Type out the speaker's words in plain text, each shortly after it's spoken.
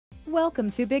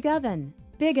Welcome to BigOven.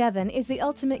 BigOven is the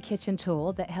ultimate kitchen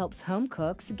tool that helps home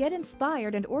cooks get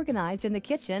inspired and organized in the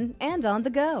kitchen and on the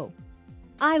go.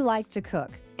 I like to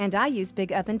cook, and I use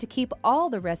BigOven to keep all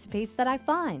the recipes that I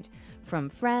find, from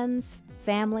friends,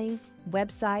 family,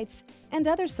 websites, and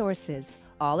other sources,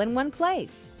 all in one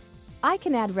place. I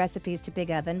can add recipes to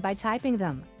BigOven by typing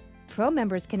them. Pro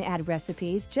members can add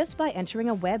recipes just by entering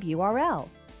a web URL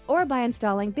or by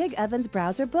installing BigOven's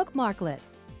browser bookmarklet.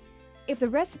 If the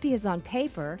recipe is on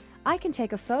paper, I can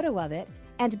take a photo of it,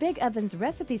 and BigOven's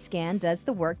recipe scan does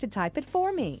the work to type it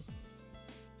for me.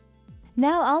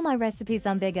 Now all my recipes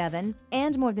on BigOven,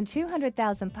 and more than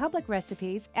 200,000 public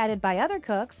recipes added by other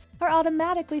cooks, are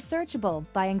automatically searchable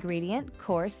by ingredient,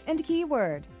 course, and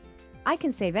keyword. I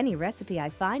can save any recipe I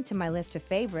find to my list of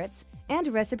favorites and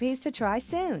recipes to try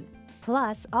soon.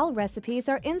 Plus, all recipes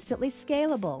are instantly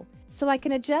scalable, so I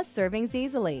can adjust servings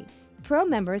easily. Pro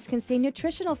members can see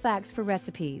nutritional facts for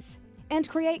recipes and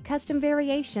create custom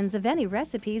variations of any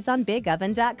recipes on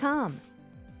BigOven.com.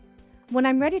 When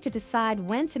I'm ready to decide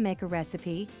when to make a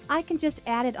recipe, I can just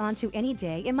add it onto any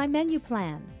day in my menu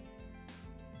plan.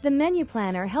 The menu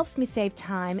planner helps me save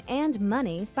time and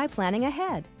money by planning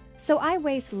ahead, so I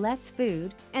waste less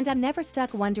food and I'm never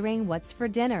stuck wondering what's for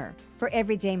dinner, for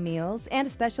everyday meals and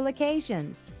special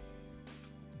occasions.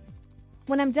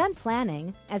 When I'm done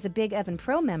planning, as a BigOven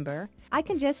Pro member, I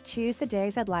can just choose the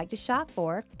days I'd like to shop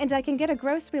for, and I can get a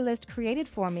grocery list created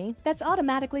for me that's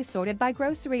automatically sorted by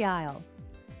grocery aisle.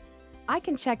 I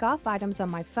can check off items on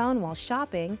my phone while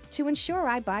shopping to ensure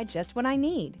I buy just what I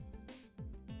need.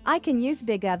 I can use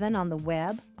BigOven on the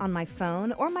web, on my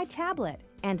phone, or my tablet,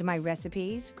 and my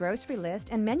recipes, grocery list,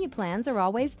 and menu plans are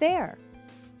always there.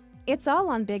 It's all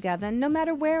on BigOven no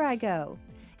matter where I go.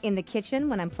 In the kitchen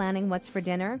when I'm planning what's for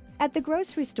dinner, at the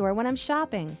grocery store when I'm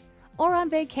shopping, or on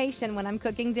vacation when I'm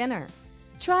cooking dinner.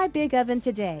 Try BigOven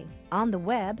today on the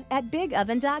web at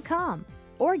BigOven.com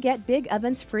or get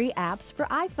BigOven's free apps for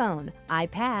iPhone,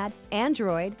 iPad,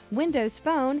 Android, Windows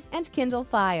Phone, and Kindle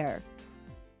Fire.